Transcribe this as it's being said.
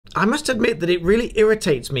I must admit that it really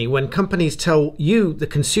irritates me when companies tell you, the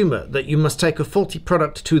consumer, that you must take a faulty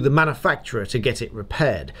product to the manufacturer to get it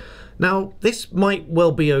repaired. Now, this might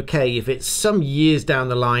well be okay if it's some years down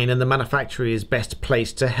the line and the manufacturer is best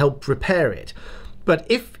placed to help repair it. But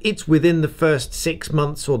if it's within the first 6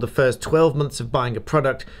 months or the first 12 months of buying a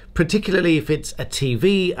product, particularly if it's a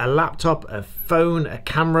TV, a laptop, a phone, a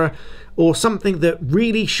camera, or something that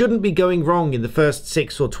really shouldn't be going wrong in the first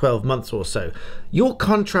 6 or 12 months or so, your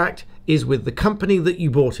contract is with the company that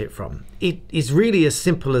you bought it from. It is really as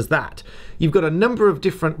simple as that. You've got a number of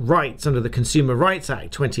different rights under the Consumer Rights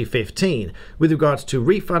Act 2015 with regards to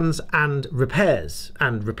refunds and repairs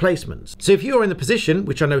and replacements. So if you're in the position,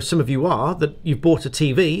 which I know some of you are, that you've bought a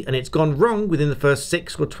TV and it's gone wrong within the first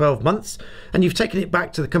 6 or 12 months, and you've taken it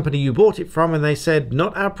back to the company you bought it from and they said,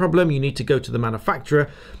 not our problem, you need to go to the manufacturer,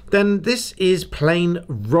 then this is plain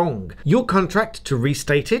wrong. Your contract, to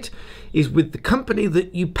restate it, is with the company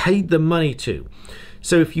that you paid the money to.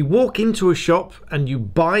 So if you walk into a shop and you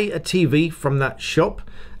buy a TV from that shop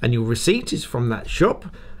and your receipt is from that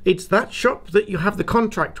shop, it's that shop that you have the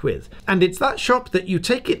contract with, and it's that shop that you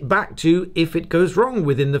take it back to if it goes wrong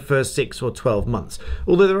within the first 6 or 12 months,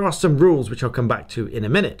 although there are some rules which I'll come back to in a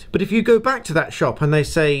minute. But if you go back to that shop and they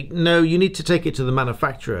say, no, you need to take it to the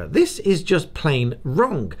manufacturer, this is just plain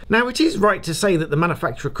wrong. Now, it is right to say that the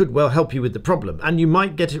manufacturer could well help you with the problem, and you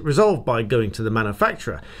might get it resolved by going to the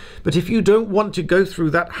manufacturer. But if you don't want to go through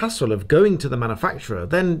that hassle of going to the manufacturer,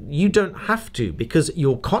 then you don't have to, because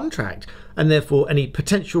your contract, and therefore any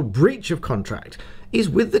potential breach of contract, is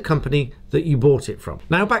with the company that you bought it from.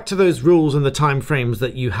 Now back to those rules and the time frames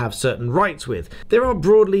that you have certain rights with. There are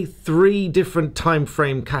broadly 3 different time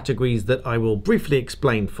frame categories that I will briefly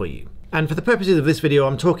explain for you. And for the purposes of this video,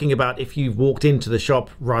 I'm talking about if you've walked into the shop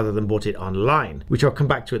rather than bought it online, which I'll come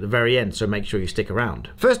back to at the very end, so make sure you stick around.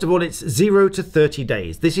 First of all, it's 0 to 30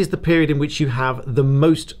 days. This is the period in which you have the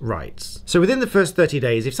most rights. So within the first 30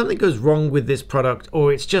 days, if something goes wrong with this product,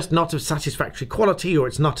 or it's just not of satisfactory quality, or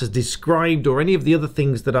it's not as described, or any of the other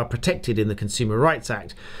things that are protected in the Consumer Rights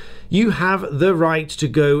Act, you have the right to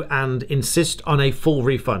go and insist on a full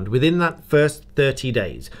refund within that first 30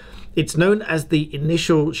 days. It's known as the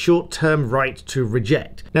initial short-term right to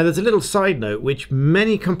reject. Now there's a little side note which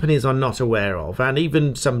many companies are not aware of, and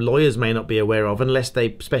even some lawyers may not be aware of unless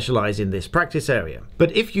they specialize in this practice area.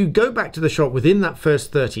 But if you go back to the shop within that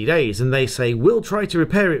first 30 days and they say, we'll try to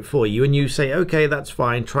repair it for you, and you say, okay, that's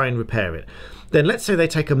fine, try and repair it. Then let's say they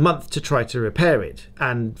take a month to try to repair it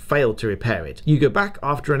and fail to repair it. You go back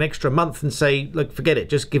after an extra month and say, look, forget it,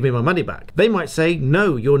 just give me my money back. They might say,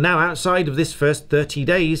 no, you're now outside of this first 30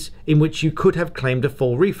 days in which you could have claimed a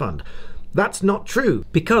full refund. That's not true,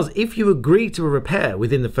 because if you agree to a repair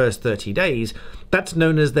within the first 30 days, that's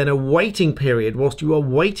known as then a waiting period whilst you are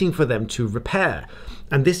waiting for them to repair.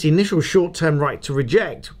 And this initial short-term right to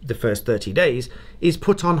reject, the first 30 days, is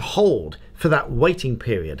put on hold for that waiting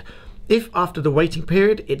period. If after the waiting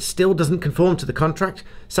period it still doesn't conform to the contract,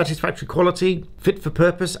 satisfactory quality, fit for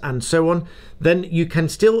purpose, and so on, then you can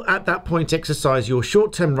still at that point exercise your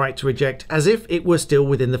short-term right to reject as if it were still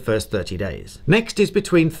within the first 30 days. Next is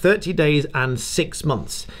between 30 days and 6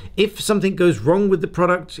 months. If something goes wrong with the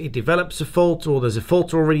product, it develops a fault, or there's a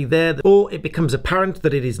fault already there, or it becomes apparent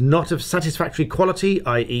that it is not of satisfactory quality,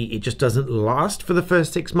 i.e. it just doesn't last for the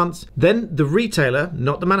first 6 months, then the retailer,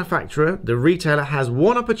 not the manufacturer, the retailer has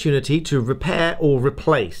one opportunity to repair or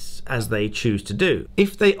replace as they choose to do.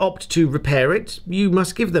 If they opt to repair it, you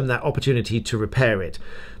must give them that opportunity to repair it.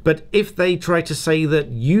 But if they try to say that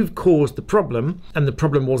you've caused the problem and the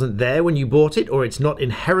problem wasn't there when you bought it, or it's not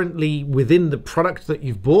inherently within the product that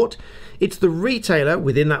you've bought, it's the retailer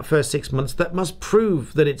within that first 6 months that must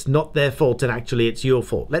prove that it's not their fault and actually it's your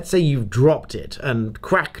fault. Let's say you've dropped it and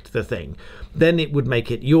cracked the thing, then it would make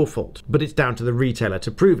it your fault, but it's down to the retailer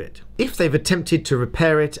to prove it. If they've attempted to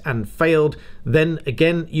repair it and failed, then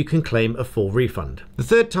again you can claim a full refund. The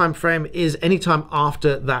third time frame is any time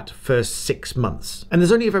after that first 6 months. And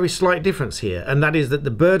there's only a very slight difference here, and that is that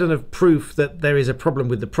the burden of proof that there is a problem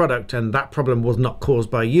with the product and that problem was not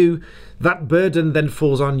caused by you, that burden then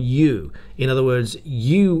falls on you. In other words,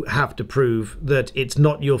 you have to prove that it's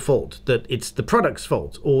not your fault, that it's the product's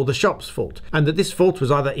fault or the shop's fault, and that this fault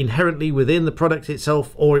was either inherently within the product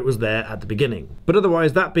itself or it was there at the beginning. But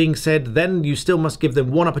otherwise, that being said, then you still must give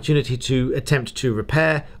them one opportunity to attempt to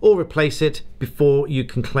repair or replace it before you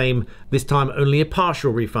can claim, this time, only a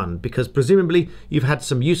partial refund, because presumably you've had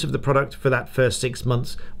some use of the product for that first 6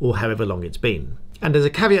 months or however long it's been. And as a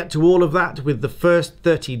caveat to all of that, with the first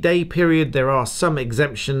 30-day period, there are some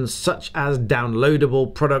exemptions such as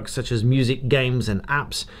downloadable products such as music, games and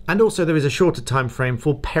apps. And also there is a shorter time frame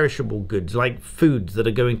for perishable goods like foods that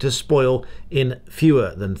are going to spoil in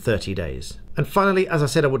fewer than 30 days. And finally, as I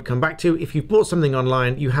said I would come back to, if you've bought something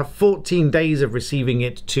online, you have 14 days of receiving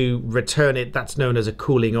it to return it. That's known as a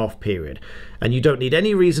cooling off period. And you don't need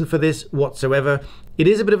any reason for this whatsoever. It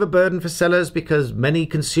is a bit of a burden for sellers because many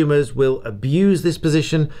consumers will abuse this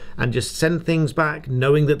position and just send things back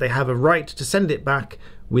knowing that they have a right to send it back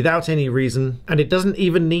without any reason, and it doesn't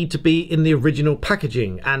even need to be in the original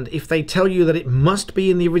packaging. And if they tell you that it must be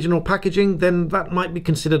in the original packaging, then that might be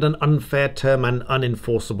considered an unfair term and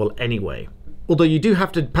unenforceable anyway. Although you do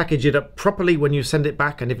have to package it up properly when you send it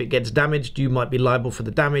back, and if it gets damaged, you might be liable for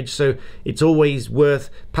the damage. So it's always worth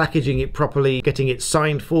packaging it properly, getting it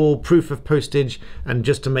signed for, proof of postage, and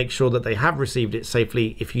just to make sure that they have received it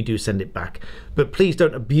safely if you do send it back. But please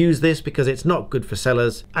don't abuse this because it's not good for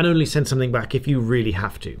sellers, and only send something back if you really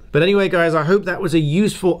have to. But anyway, guys, I hope that was a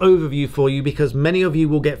useful overview for you because many of you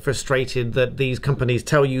will get frustrated that these companies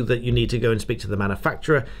tell you that you need to go and speak to the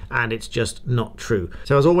manufacturer, and it's just not true.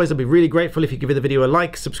 So as always, I'd be really grateful if you give the video a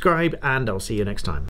like, subscribe, and I'll see you next time.